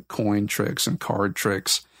 but like coin tricks and card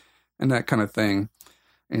tricks and that kind of thing.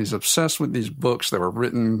 And he's obsessed with these books that were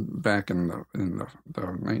written back in the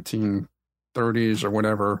 1930s or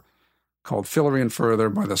whatever, called Fillory and Further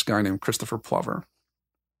by this guy named Christopher Plover.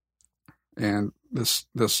 And this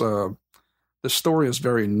story is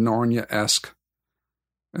very Narnia-esque.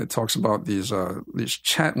 It talks about these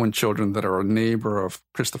Chatwin children that are a neighbor of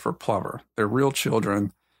Christopher Plover. They're real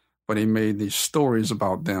children, but he made these stories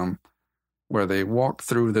about them where they walk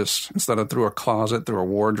through this, instead of through a closet, through a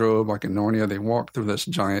wardrobe like in Narnia, they walk through this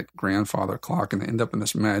giant grandfather clock and they end up in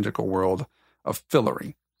this magical world of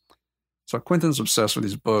Fillory. So Quentin's obsessed with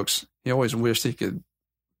these books. He always wished he could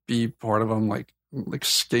be part of them, like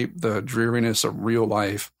escape the dreariness of real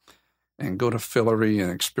life and go to Fillory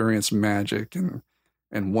and experience magic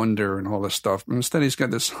and wonder and all this stuff. But instead, he's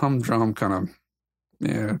got this humdrum kind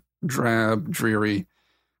of drab, dreary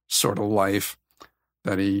sort of life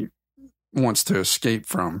that he wants to escape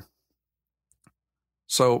from.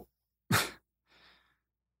 So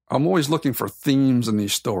I'm always looking for themes in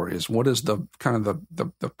these stories. What is the kind of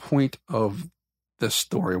the point of this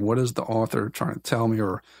story? What is the author trying to tell me,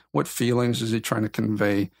 or what feelings is he trying to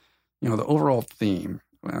convey? The overall theme.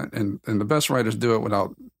 And the best writers do it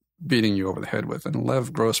without beating you over the head with. And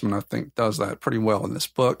Lev Grossman, I think, does that pretty well in this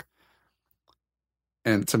book.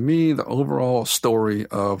 And to me, the overall story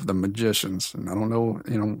of The Magicians, and I don't know,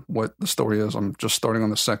 what the story is. I'm just starting on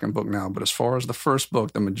the second book now. But as far as the first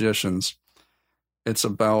book, The Magicians, it's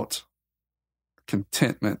about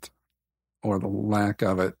contentment or the lack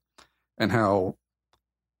of it, and how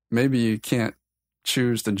maybe you can't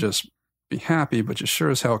choose to just be happy, but you sure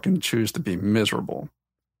as hell can choose to be miserable.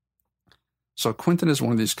 So Quentin is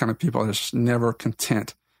one of these kind of people that's just never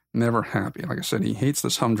content, never happy. Like I said, he hates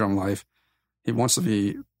this humdrum life. He wants to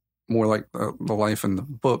be more like the life in the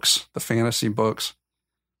books, the fantasy books.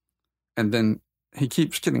 And then he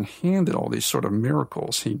keeps getting handed all these sort of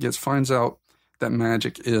miracles. He finds out that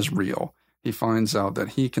magic is real. He finds out that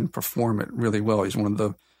he can perform it really well. He's one of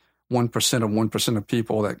the 1% of 1% of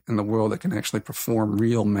people that in the world that can actually perform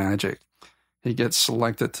real magic. He gets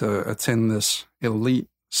selected to attend this elite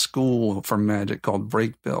school for magic called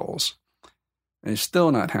Breakbills. And he's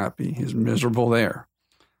still not happy. He's miserable there.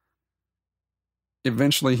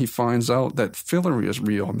 Eventually, he finds out that Fillory is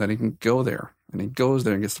real and that he can go there And he goes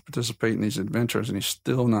there and gets to participate in these adventures, and he's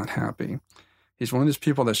still not happy. He's one of these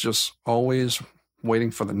people that's just always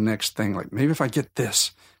waiting for the next thing. Like, maybe if I get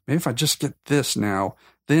this, maybe if I just get this now,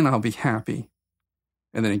 then I'll be happy.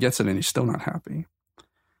 And then he gets it, and he's still not happy.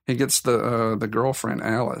 He gets the girlfriend,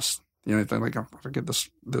 Alice. You know, like, if I get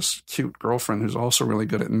this cute girlfriend who's also really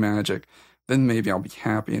good at magic, then maybe I'll be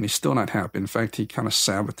happy. And he's still not happy. In fact, he kind of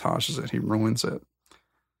sabotages it. He ruins it.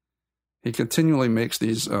 He continually makes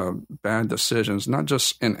these bad decisions, not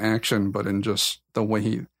just in action, but in just the way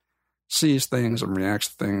he sees things and reacts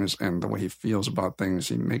to things and the way he feels about things.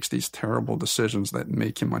 He makes these terrible decisions that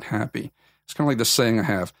make him unhappy. It's kind of like the saying I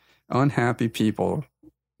have, unhappy people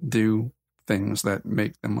do things that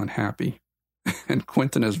make them unhappy. And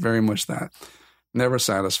Quentin is very much that, never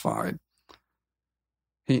satisfied.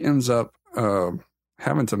 He ends up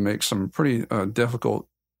having to make some pretty difficult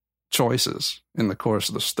choices in the course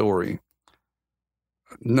of the story,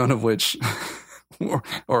 none of which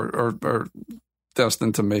are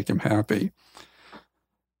destined to make him happy.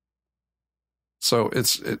 So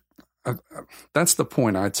that's the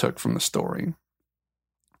point I took from the story.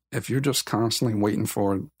 If you're just constantly waiting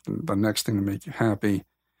for the next thing to make you happy,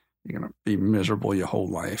 you're going to be miserable your whole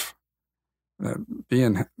life.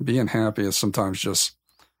 Being happy is sometimes just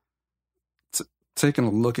taking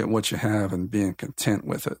a look at what you have and being content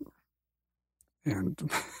with it.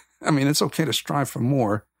 And I mean, it's okay to strive for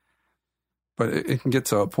more, but it can get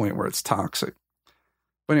to a point where it's toxic.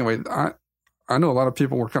 But anyway, I know a lot of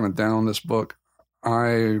people were kind of down on this book.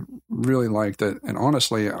 I really liked it. And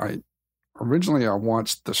honestly, originally I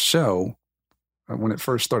watched the show when it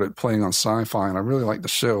first started playing on Sci-Fi, and I really liked the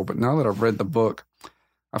show. But now that I've read the book,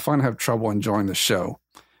 I find I have trouble enjoying the show.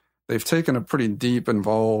 They've taken a pretty deep,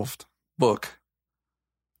 involved book,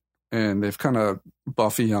 and they've kind of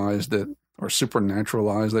Buffyized it or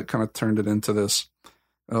supernaturalized it, kind of turned it into this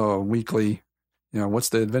weekly, what's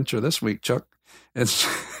the adventure this week, Chuck? It's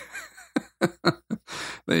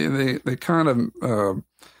they kind of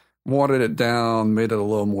watered it down, made it a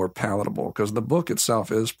little more palatable, because the book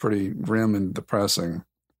itself is pretty grim and depressing.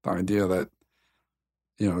 The idea that,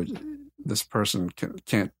 this person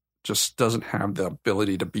doesn't have the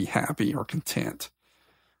ability to be happy or content.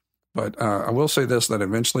 But I will say this, that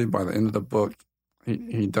eventually by the end of the book,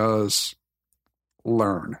 he does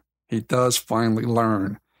learn. He does finally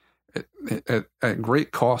learn at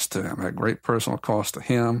great cost to him, at great personal cost to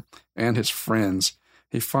him and his friends.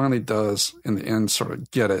 He finally does, in the end, sort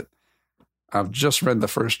of get it. I've just read the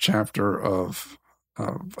first chapter of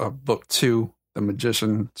book 2, The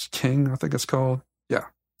Magician's King, I think it's called. Yeah.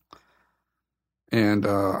 And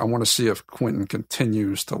I want to see if Quentin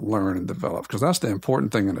continues to learn and develop, because that's the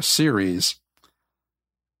important thing in a series.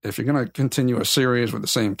 If you're going to continue a series with the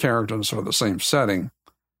same characters or the same setting,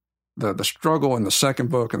 the struggle in the second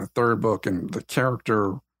book and the third book and the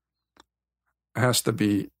character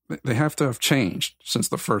they have to have changed since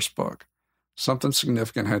the first book. Something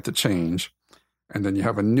significant had to change, and then you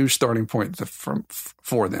have a new starting point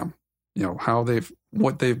for them.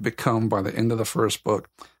 What they've become by the end of the first book.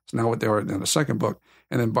 It's now what they are in the second book,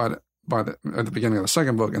 and then at the beginning of the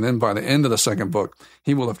second book, and then by the end of the second book,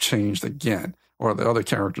 he will have changed again, or the other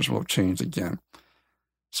characters will have changed again.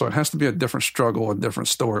 So it has to be a different struggle, a different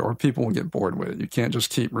story, or people will get bored with it. You can't just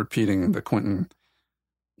keep repeating the Quentin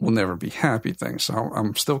will never be happy thing. So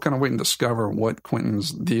I'm still kind of waiting to discover what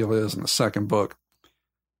Quentin's deal is in the second book,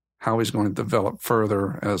 how he's going to develop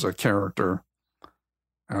further as a character.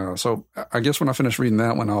 So I guess when I finish reading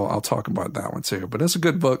that one, I'll talk about that one too. But it's a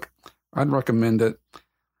good book. I'd recommend it.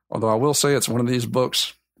 Although I will say it's one of these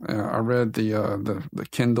books. I read the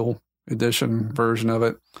Kindle edition version of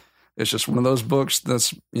it. It's just one of those books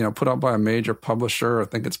that's put out by a major publisher. I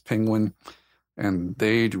think it's Penguin, and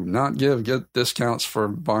they do not get discounts for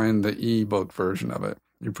buying the ebook version of it.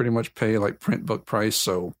 You pretty much pay like print book price.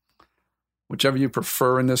 So whichever you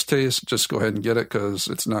prefer in this case, just go ahead and get it, because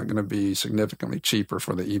it's not going to be significantly cheaper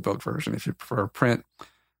for the ebook version. If you prefer print,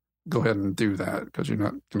 go ahead and do that, because you're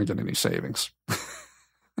not going to get any savings.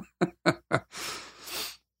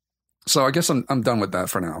 So I guess I'm done with that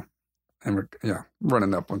for now. And we're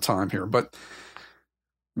running up on time here. But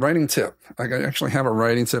writing tip. I actually have a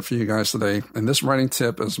writing tip for you guys today. And this writing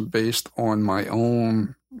tip is based on my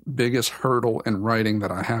own biggest hurdle in writing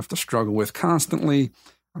that I have to struggle with constantly.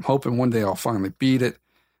 I'm hoping one day I'll finally beat it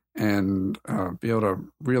and be able to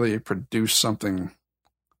really produce something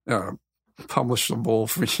publishable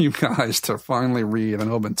for you guys to finally read. I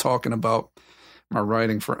know I've been talking about my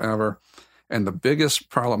writing forever. And the biggest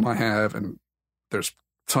problem I have, and there's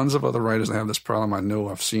tons of other writers that have this problem. I know,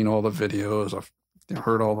 I've seen all the videos. I've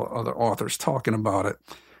heard all the other authors talking about it.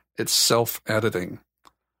 It's self-editing.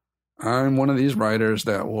 I'm one of these writers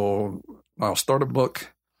that I'll start a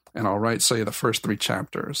book and I'll write, say, the first 3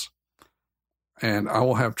 chapters. And I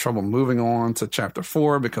will have trouble moving on to chapter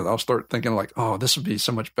 4 because I'll start thinking like, oh, this would be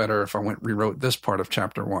so much better if I rewrote this part of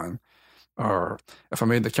chapter 1. Or if I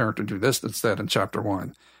made the character do this instead in chapter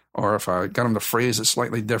 1. Or if I got them to phrase it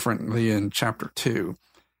slightly differently in chapter 2.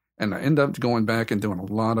 And I end up going back and doing a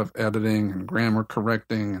lot of editing and grammar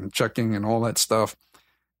correcting and checking and all that stuff.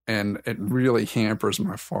 And it really hampers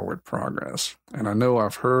my forward progress. And I know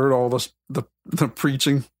I've heard all this, the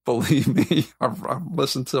preaching, believe me. I've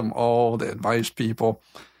listened to them all, the advice people.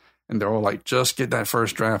 And they're all like, just get that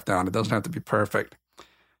first draft down. It doesn't have to be perfect.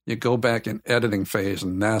 You go back in editing phase,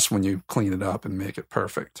 and that's when you clean it up and make it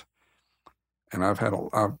perfect. And I've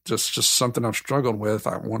just something I've struggled with.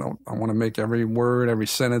 I want to make every word, every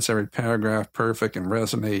sentence, every paragraph perfect and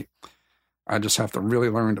resonate. I just have to really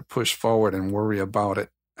learn to push forward and worry about it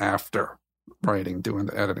after writing, doing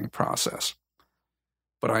the editing process.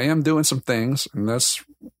 But I am doing some things, and that's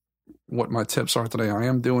what my tips are today. I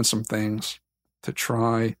am doing some things to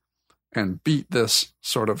try and beat this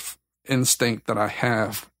sort of instinct that I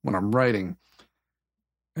have when I'm writing.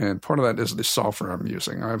 And part of that is the software I'm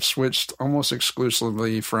using. I've switched almost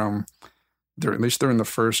exclusively from, at least during the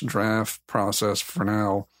first draft process for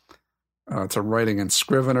now, to writing in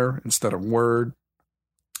Scrivener instead of Word.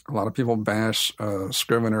 A lot of people bash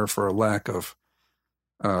Scrivener for a lack of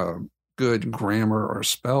good grammar or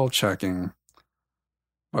spell checking.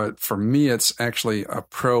 But for me, it's actually a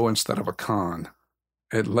pro instead of a con.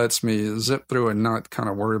 It lets me zip through and not kind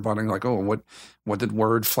of worry about it, like, oh, what did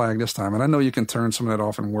Word flag this time? And I know you can turn some of that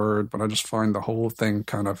off in Word, but I just find the whole thing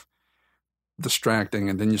kind of distracting.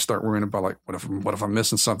 And then you start worrying about, like, what if I'm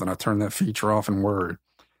missing something? I turn that feature off in Word.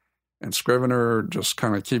 And Scrivener just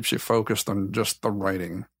kind of keeps you focused on just the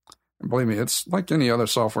writing. And believe me, it's like any other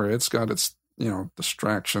software. It's got its,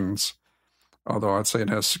 distractions. Although I'd say it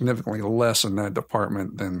has significantly less in that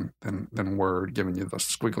department than Word, giving you the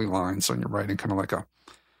squiggly lines on your writing, kind of like a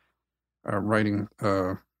writing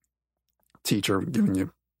teacher giving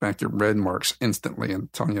you back your red marks instantly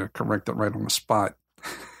and telling you to correct it right on the spot.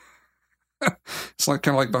 It's like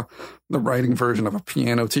kind of like the writing version of a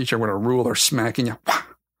piano teacher with a ruler smacking you,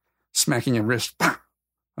 smacking your wrist,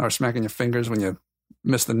 or smacking your fingers when you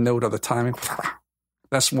miss the note of the timing.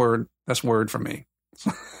 That's Word. That's Word for me.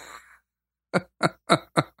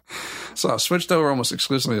 So I switched over almost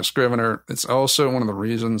exclusively to Scrivener. It's also one of the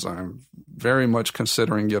reasons I'm very much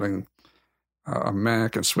considering getting a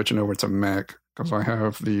Mac and switching over to Mac, because I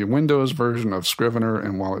have the Windows version of Scrivener,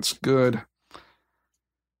 and while it's good,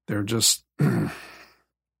 they're just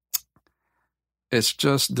it's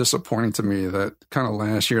just disappointing to me that kind of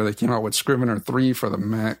last year they came out with Scrivener 3 for the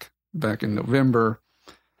Mac back in November.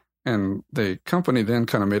 And the company then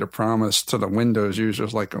kind of made a promise to the Windows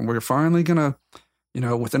users, like, we're finally going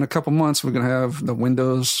to, within a couple months, we're going to have the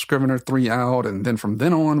Windows Scrivener 3 out. And then from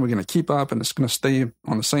then on, we're going to keep up, and it's going to stay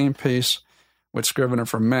on the same pace with Scrivener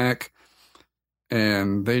for Mac.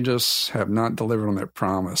 And they just have not delivered on their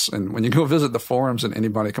promise. And when you go visit the forums and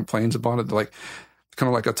anybody complains about it, they're like, kind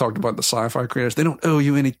of like I talked about the sci-fi creators, they don't owe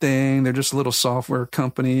you anything. They're just a little software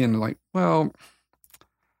company. And like, well,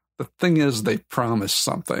 the thing is, they promised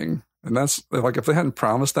something. And that's like, if they hadn't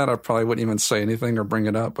promised that, I probably wouldn't even say anything or bring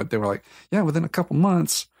it up. But they were like, yeah, within a couple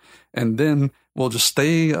months. And then we'll just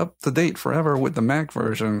stay up to date forever with the Mac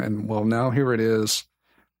version. And well, now here it is,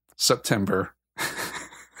 September.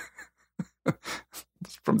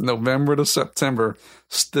 From November to September,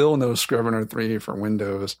 still no Scrivener 3 for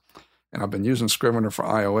Windows. And I've been using Scrivener for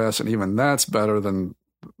iOS, and even that's better than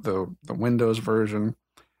the Windows version.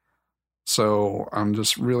 So I'm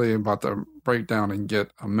just really about to break down and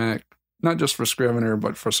get a Mac, not just for Scrivener,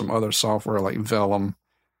 but for some other software like Vellum.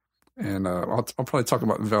 And I'll probably talk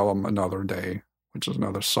about Vellum another day, which is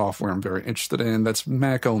another software I'm very interested in. That's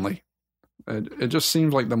Mac only. It just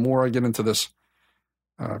seems like the more I get into this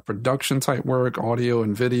production type work, audio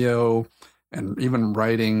and video, and even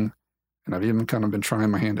writing, and I've even kind of been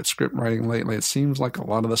trying my hand at script writing lately, it seems like a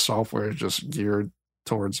lot of the software is just geared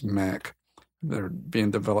towards Mac. They're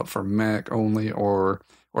being developed for Mac only, or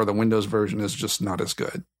the Windows version is just not as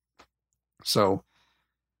good. So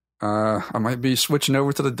I might be switching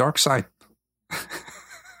over to the dark side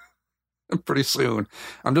pretty soon.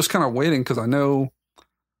 I'm just kind of waiting because I know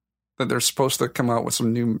that they're supposed to come out with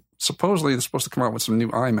supposedly they're supposed to come out with some new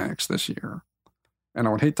iMacs this year. And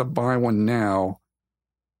I would hate to buy one now,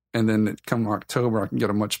 and then come October, I can get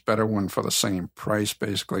a much better one for the same price,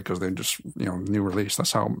 basically, because they're just, new release.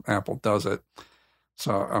 That's how Apple does it.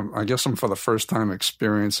 So I guess I'm for the first time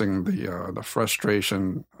experiencing the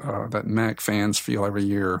frustration that Mac fans feel every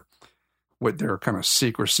year with their kind of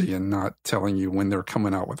secrecy and not telling you when they're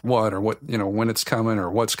coming out with what, or what, when it's coming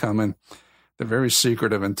or what's coming. They're very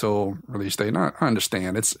secretive until release date. I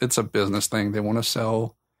understand it's a business thing. They want to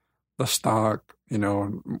sell the stock,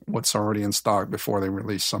 what's already in stock before they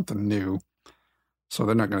release something new. So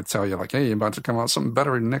they're not going to tell you like, hey, you're about to come out something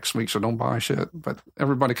better next week, so don't buy shit. But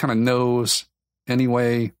everybody kind of knows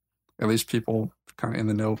anyway, at least people kind of in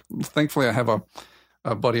the know. Thankfully, I have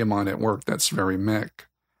a buddy of mine at work that's very Mac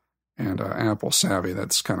and Apple savvy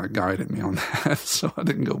that's kind of guided me on that. So I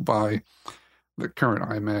didn't go buy the current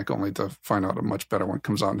iMac only to find out a much better one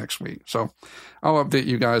comes out next week. So I'll update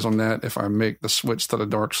you guys on that if I make the switch to the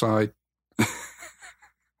dark side.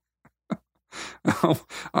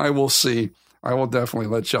 I will see. I will definitely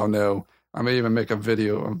let y'all know. I may even make a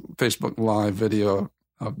Facebook Live video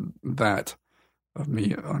of that, of me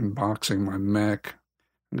unboxing my Mac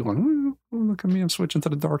and going, oh, look at me, I'm switching to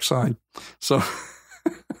the dark side. So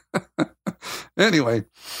anyway,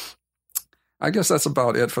 I guess that's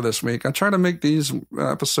about it for this week. I try to make these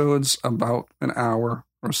episodes about an hour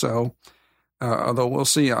or so, although we'll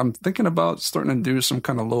see. I'm thinking about starting to do some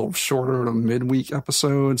kind of little shorter midweek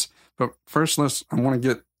episodes. But first, I want to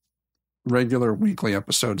get regular weekly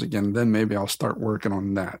episodes again. Then maybe I'll start working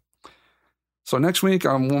on that. So next week,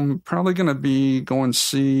 I'm probably going to be going to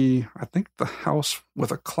see, I think, The House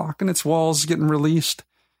with a Clock in Its Walls is getting released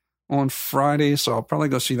on Friday. So I'll probably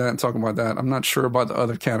go see that and talk about that. I'm not sure about the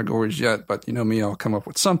other categories yet, but you know me, I'll come up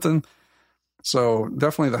with something. So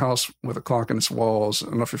definitely The House with a Clock in Its Walls. I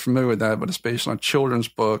don't know if you're familiar with that, but it's based on a children's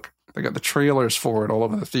book. They got the trailers for it all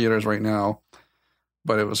over the theaters right now.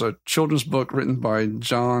 But it was a children's book written by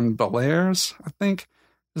John Bellairs, I think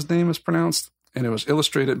his name is pronounced. And it was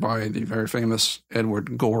illustrated by the very famous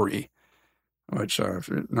Edward Gorey, which if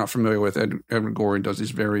you're not familiar with, Edward Gorey does these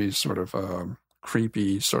very sort of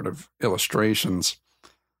creepy sort of illustrations.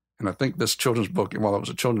 And I think this children's book, while it was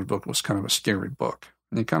a children's book, was kind of a scary book.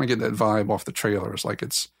 And you kind of get that vibe off the trailers. Like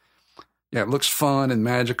it looks fun and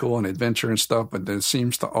magical and adventure and stuff, but there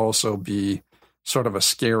seems to also be sort of a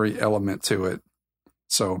scary element to it.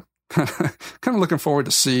 So kind of looking forward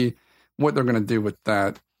to see what they're going to do with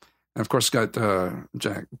that. And of course, got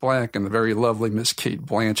Jack Black and the very lovely Miss Kate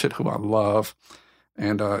Blanchett, who I love.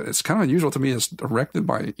 And it's kind of unusual to me. It's directed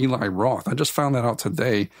by Eli Roth. I just found that out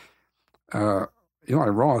today. Eli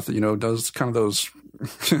Roth, does kind of those,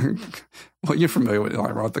 well, you're familiar with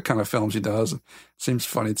Eli Roth, the kind of films he does. It seems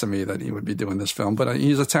funny to me that he would be doing this film. But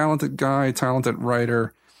he's a talented guy, talented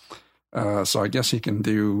writer. So I guess he can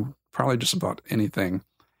do probably just about anything.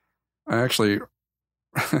 I actually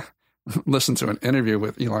listened to an interview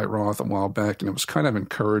with Eli Roth a while back, and it was kind of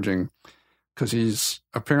encouraging because he's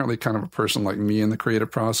apparently kind of a person like me in the creative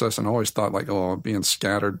process, and I always thought like, oh, being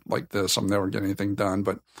scattered like this, I'm never getting anything done.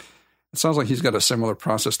 But it sounds like he's got a similar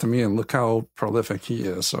process to me, and look how prolific he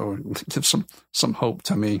is. So it gives some hope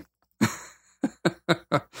to me.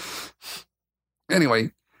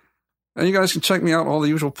 Anyway, and you guys can check me out all the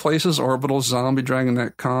usual places,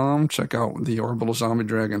 orbitalzombiedragon.com. Check out the Orbital Zombie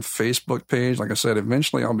Dragon Facebook page. Like I said,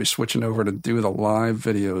 eventually I'll be switching over to do the live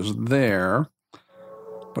videos there.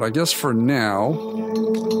 But I guess for now,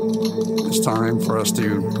 it's time for us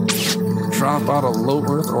to drop out of low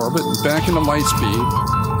Earth orbit and back into light speed.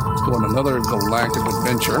 Let's go on another galactic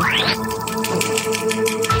adventure.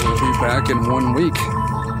 We'll be back in 1 week.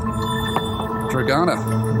 Dragana,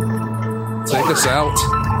 take us out.